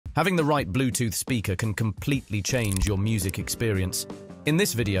Having the right Bluetooth speaker can completely change your music experience. In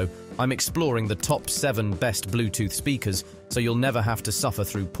this video, I'm exploring the top 7 best Bluetooth speakers, so you'll never have to suffer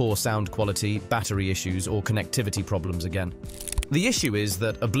through poor sound quality, battery issues, or connectivity problems again. The issue is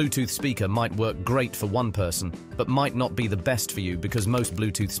that a Bluetooth speaker might work great for one person, but might not be the best for you because most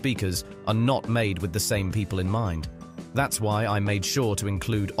Bluetooth speakers are not made with the same people in mind. That's why I made sure to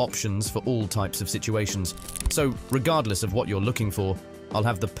include options for all types of situations. So, regardless of what you're looking for, I'll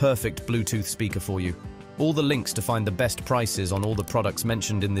have the perfect Bluetooth speaker for you. All the links to find the best prices on all the products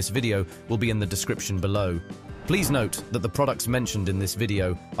mentioned in this video will be in the description below. Please note that the products mentioned in this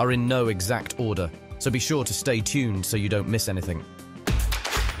video are in no exact order, so be sure to stay tuned so you don't miss anything.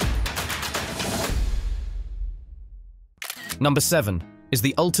 Number 7 is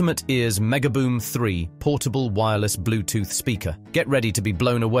the Ultimate Ears MEGABOOM 3 portable wireless Bluetooth speaker. Get ready to be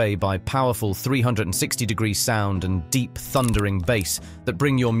blown away by powerful 360-degree sound and deep, thundering bass that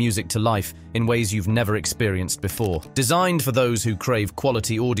bring your music to life in ways you've never experienced before. Designed for those who crave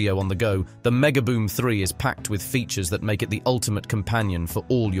quality audio on the go, the MEGABOOM 3 is packed with features that make it the ultimate companion for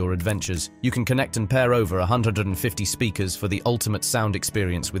all your adventures. You can connect and pair over 150 speakers for the ultimate sound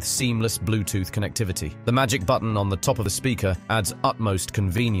experience with seamless Bluetooth connectivity. The magic button on the top of the speaker adds utmost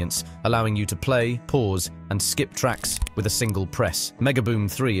convenience, allowing you to play, pause, and skip tracks with a single press. MEGABOOM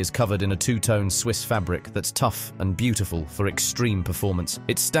 3 is covered in a two-tone Swiss fabric that's tough and beautiful for extreme performance.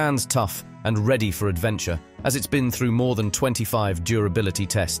 It stands tough and ready for adventure, as it's been through more than 25 durability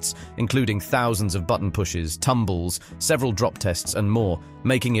tests, including thousands of button pushes, tumbles, several drop tests, and more,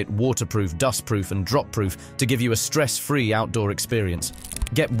 making it waterproof, dustproof, and drop-proof to give you a stress-free outdoor experience.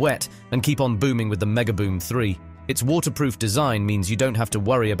 Get wet and keep on booming with the MEGABOOM 3. Its waterproof design means you don't have to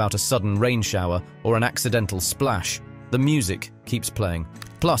worry about a sudden rain shower or an accidental splash. The music keeps playing.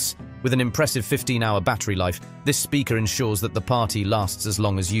 Plus, with an impressive 15-hour battery life, this speaker ensures that the party lasts as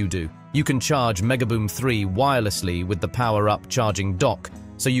long as you do. You can charge MEGABOOM 3 wirelessly with the power-up charging dock,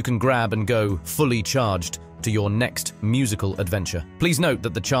 so you can grab and go fully charged to your next musical adventure. Please note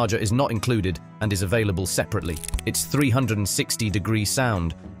that the charger is not included and is available separately. Its 360-degree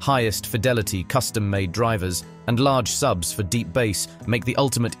sound, highest fidelity custom-made drivers, and large subs for deep bass make the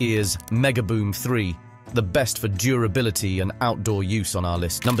Ultimate Ears MEGABOOM 3 the best for durability and outdoor use on our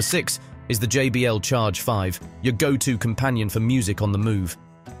list. Number 6 is the JBL Charge 5, your go-to companion for music on the move.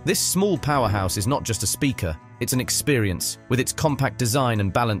 This small powerhouse is not just a speaker, it's an experience. With its compact design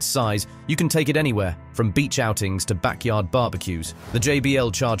and balanced size, you can take it anywhere, from beach outings to backyard barbecues. The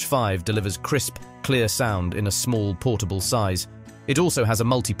JBL Charge 5 delivers crisp, clear sound in a small, portable size. It also has a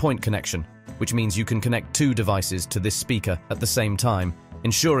multi-point connection, which means you can connect 2 devices to this speaker at the same time,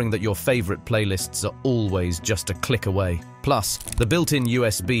 ensuring that your favorite playlists are always just a click away. Plus, the built-in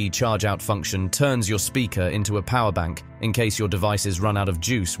USB charge-out function turns your speaker into a power bank in case your devices run out of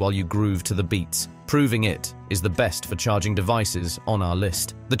juice while you groove to the beats, proving it is the best for charging devices on our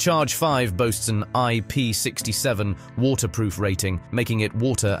list. The Charge 5 boasts an IP67 waterproof rating, making it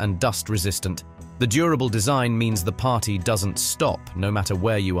water and dust resistant. The durable design means the party doesn't stop no matter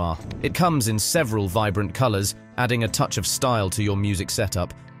where you are. It comes in several vibrant colors, adding a touch of style to your music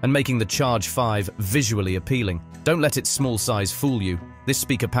setup and making the Charge 5 visually appealing. Don't let its small size fool you. This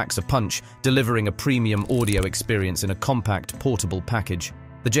speaker packs a punch, delivering a premium audio experience in a compact, portable package.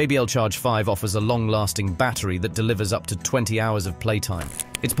 The JBL Charge 5 offers a long-lasting battery that delivers up to 20 hours of playtime.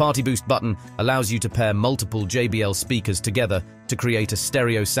 Its Party Boost button allows you to pair multiple JBL speakers together to create a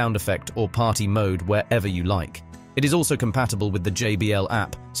stereo sound effect or party mode wherever you like. It is also compatible with the JBL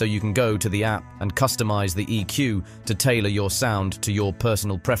app, so you can go to the app and customize the EQ to tailor your sound to your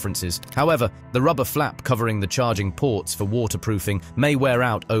personal preferences. However, the rubber flap covering the charging ports for waterproofing may wear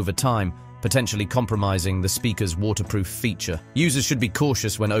out over time, potentially compromising the speaker's waterproof feature. Users should be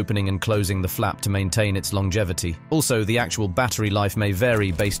cautious when opening and closing the flap to maintain its longevity. Also, the actual battery life may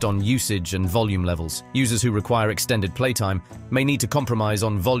vary based on usage and volume levels. Users who require extended playtime may need to compromise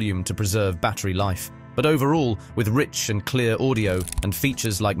on volume to preserve battery life. But overall, with rich and clear audio and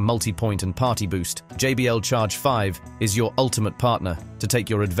features like multi-point and party boost, JBL Charge 5 is your ultimate partner to take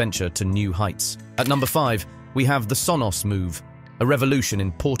your adventure to new heights. At number 5, we have the Sonos Move, a revolution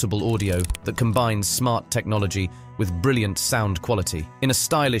in portable audio that combines smart technology with brilliant sound quality. In a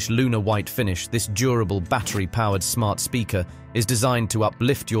stylish lunar white finish, this durable battery-powered smart speaker is designed to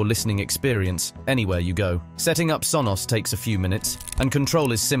uplift your listening experience anywhere you go. Setting up Sonos takes a few minutes, and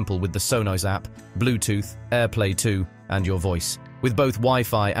control is simple with the Sonos app, Bluetooth, AirPlay 2, and your voice. With both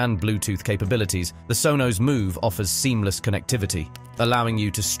Wi-Fi and Bluetooth capabilities, the Sonos Move offers seamless connectivity, allowing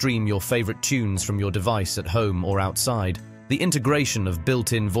you to stream your favorite tunes from your device at home or outside. The integration of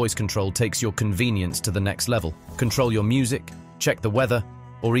built-in voice control takes your convenience to the next level. Control your music, check the weather,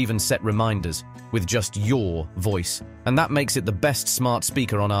 or even set reminders with just your voice. And that makes it the best smart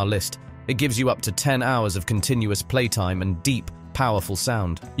speaker on our list. It gives you up to 10 hours of continuous playtime and deep, powerful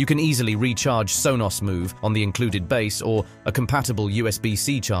sound. You can easily recharge Sonos Move on the included base or a compatible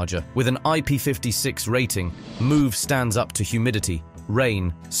USB-C charger. With an IP56 rating, Move stands up to humidity,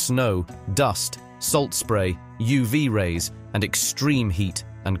 rain, snow, dust, salt spray, UV rays, and extreme heat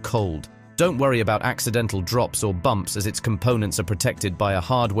and cold. Don't worry about accidental drops or bumps, as its components are protected by a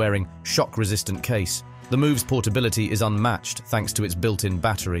hard-wearing, shock-resistant case. The Move's portability is unmatched thanks to its built-in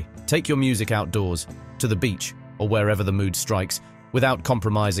battery. Take your music outdoors, to the beach, or wherever the mood strikes, without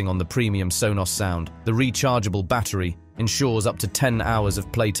compromising on the premium Sonos sound. The rechargeable battery ensures up to 10 hours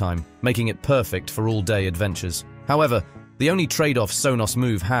of playtime, making it perfect for all-day adventures. However, the only trade-off Sonos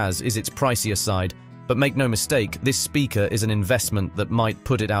Move has is its pricier side, but make no mistake, this speaker is an investment that might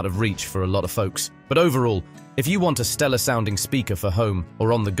put it out of reach for a lot of folks. But overall, if you want a stellar-sounding speaker for home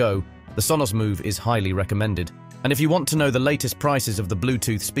or on the go, the Sonos Move is highly recommended. And if you want to know the latest prices of the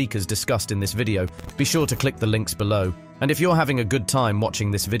Bluetooth speakers discussed in this video, be sure to click the links below. And if you're having a good time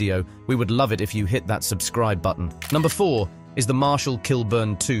watching this video, we would love it if you hit that subscribe button. Number 4 is the Marshall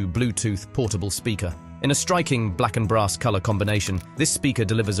Kilburn II Bluetooth portable speaker. In a striking black and brass color combination, this speaker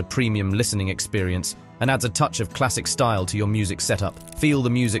delivers a premium listening experience and adds a touch of classic style to your music setup. Feel the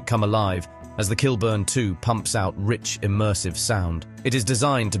music come alive as the Kilburn II pumps out rich, immersive sound. It is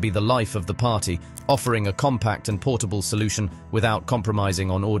designed to be the life of the party, offering a compact and portable solution without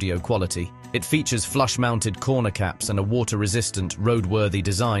compromising on audio quality. It features flush-mounted corner caps and a water-resistant, roadworthy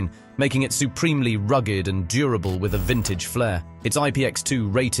design, making it supremely rugged and durable with a vintage flair. Its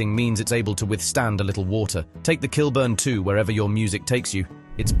IPX2 rating means it's able to withstand a little water. Take the Kilburn II wherever your music takes you.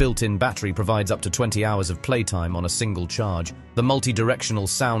 Its built-in battery provides up to 20 hours of playtime on a single charge. The multi-directional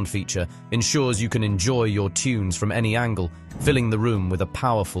sound feature ensures you can enjoy your tunes from any angle, filling the room with a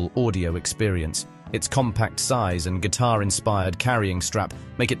powerful audio experience. Its compact size and guitar-inspired carrying strap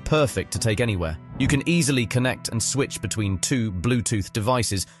make it perfect to take anywhere. You can easily connect and switch between two Bluetooth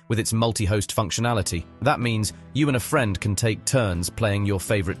devices with its multi-host functionality. That means you and a friend can take turns playing your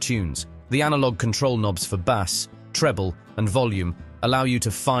favorite tunes. The analog control knobs for bass, treble, and volume allow you to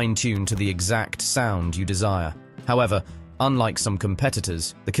fine-tune to the exact sound you desire. However, unlike some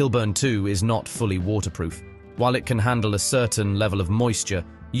competitors, the Kilburn II is not fully waterproof. While it can handle a certain level of moisture,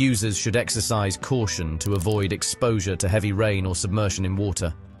 users should exercise caution to avoid exposure to heavy rain or submersion in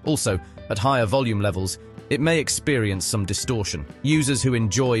water. Also, at higher volume levels, it may experience some distortion. Users who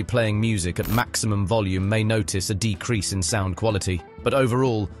enjoy playing music at maximum volume may notice a decrease in sound quality. But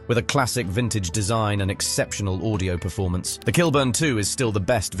overall, with a classic vintage design and exceptional audio performance, the Kilburn II is still the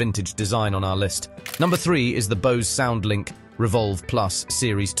best vintage design on our list. Number 3 is the Bose SoundLink Revolve Plus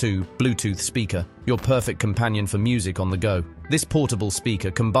Series 2 Bluetooth speaker, your perfect companion for music on the go. This portable speaker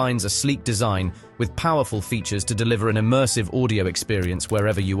combines a sleek design with powerful features to deliver an immersive audio experience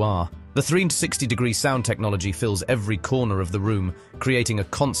wherever you are. The 360-degree sound technology fills every corner of the room, creating a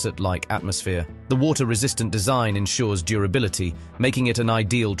concert-like atmosphere. The water-resistant design ensures durability, making it an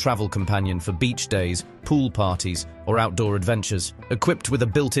ideal travel companion for beach days, pool parties, or outdoor adventures. Equipped with a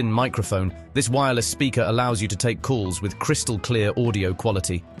built-in microphone, this wireless speaker allows you to take calls with crystal-clear audio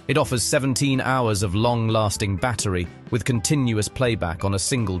quality. It offers 17 hours of long-lasting battery with continuous playback on a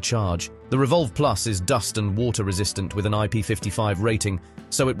single charge. The Revolve Plus is dust and water resistant with an IP55 rating,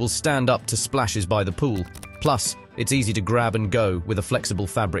 so it will stand up to splashes by the pool. Plus, it's easy to grab and go with a flexible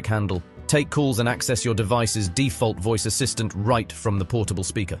fabric handle. Take calls and access your device's default voice assistant right from the portable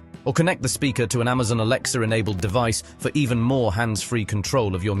speaker. Or connect the speaker to an Amazon Alexa-enabled device for even more hands-free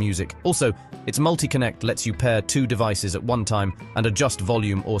control of your music. Also, its multi-connect lets you pair two devices at one time and adjust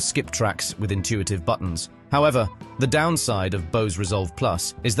volume or skip tracks with intuitive buttons. However, the downside of Bose Revolve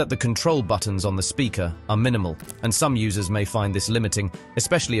Plus is that the control buttons on the speaker are minimal, and some users may find this limiting,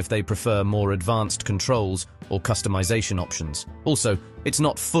 especially if they prefer more advanced controls or customization options. Also, it's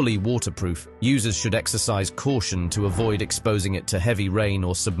not fully waterproof. Users should exercise caution to avoid exposing it to heavy rain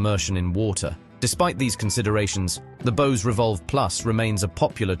or submersion in water. Despite these considerations, the Bose Revolve Plus remains a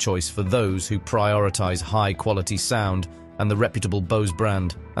popular choice for those who prioritize high-quality sound and the reputable Bose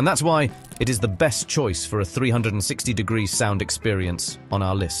brand. And that's why it is the best choice for a 360-degree sound experience on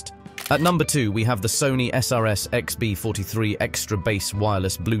our list. At number 2, we have the Sony SRS-XB43 Extra Bass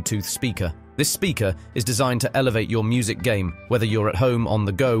Wireless Bluetooth Speaker. This speaker is designed to elevate your music game, whether you're at home, on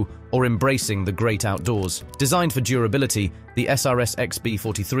the go, or embracing the great outdoors. Designed for durability, the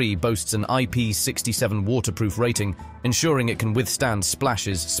SRS-XB43 boasts an IP67 waterproof rating, ensuring it can withstand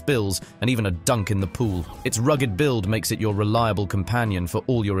splashes, spills, and even a dunk in the pool. Its rugged build makes it your reliable companion for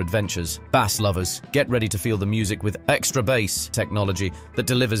all your adventures. Bass lovers, get ready to feel the music with extra bass technology that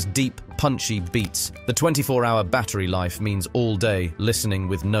delivers deep, punchy beats. The 24-hour battery life means all day listening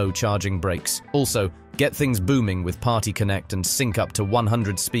with no charging breaks. Also, get things booming with Party Connect and sync up to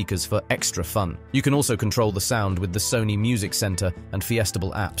 100 speakers for extra fun. You can also control the sound with the Sony Music Center and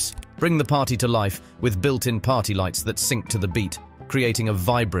Fiestable apps. Bring the party to life with built-in party lights that sync to the beat, creating a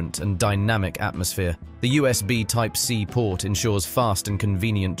vibrant and dynamic atmosphere. The USB Type-C port ensures fast and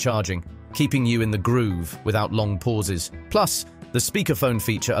convenient charging, keeping you in the groove without long pauses. Plus, the speakerphone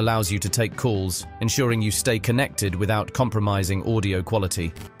feature allows you to take calls, ensuring you stay connected without compromising audio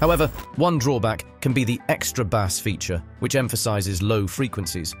quality. However, one drawback can be the extra bass feature, which emphasizes low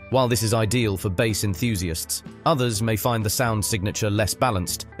frequencies. While this is ideal for bass enthusiasts, others may find the sound signature less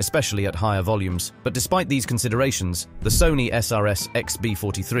balanced, especially at higher volumes. But despite these considerations, the Sony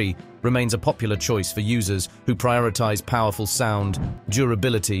SRS-XB43 remains a popular choice for users who prioritize powerful sound,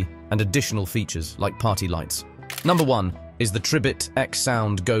 durability, and additional features like party lights. Number 1 is the Tribit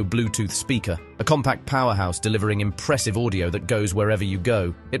XSound Go Bluetooth speaker, a compact powerhouse delivering impressive audio that goes wherever you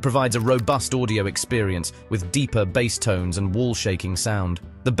go. It provides a robust audio experience with deeper bass tones and wall-shaking sound.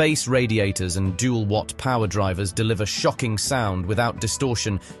 The bass radiators and dual-watt power drivers deliver shocking sound without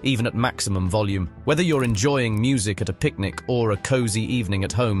distortion, even at maximum volume. Whether you're enjoying music at a picnic or a cozy evening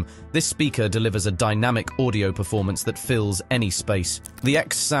at home, this speaker delivers a dynamic audio performance that fills any space. The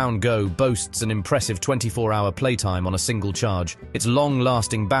XSound Go boasts an impressive 24-hour playtime on a single charge. Its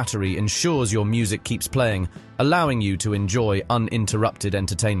long-lasting battery ensures your music keeps playing, allowing you to enjoy uninterrupted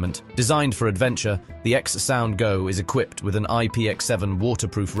entertainment. Designed for adventure, the XSound Go is equipped with an IPX7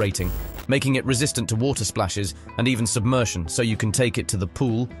 waterproof rating, making it resistant to water splashes and even submersion, so you can take it to the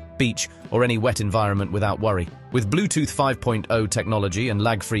pool, beach, or any wet environment without worry. With Bluetooth 5.0 technology and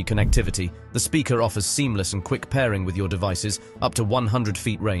lag-free connectivity, the speaker offers seamless and quick pairing with your devices up to 100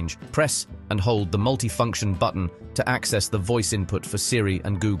 feet range. Press and hold the multifunction button to access the voice input for Siri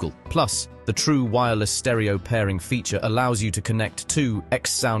and Google. Plus, the true wireless stereo pairing feature allows you to connect two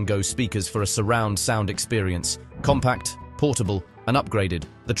XSound Go speakers for a surround sound experience. Compact, portable, and upgraded,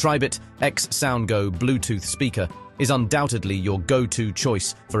 the Tribit XSound Go Bluetooth speaker is undoubtedly your go-to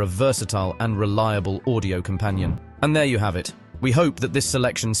choice for a versatile and reliable audio companion. And there you have it. We hope that this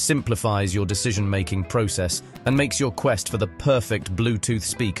selection simplifies your decision-making process and makes your quest for the perfect Bluetooth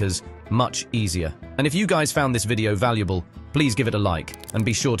speakers much easier. And if you guys found this video valuable, please give it a like and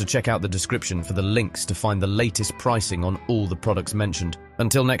be sure to check out the description for the links to find the latest pricing on all the products mentioned.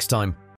 Until next time.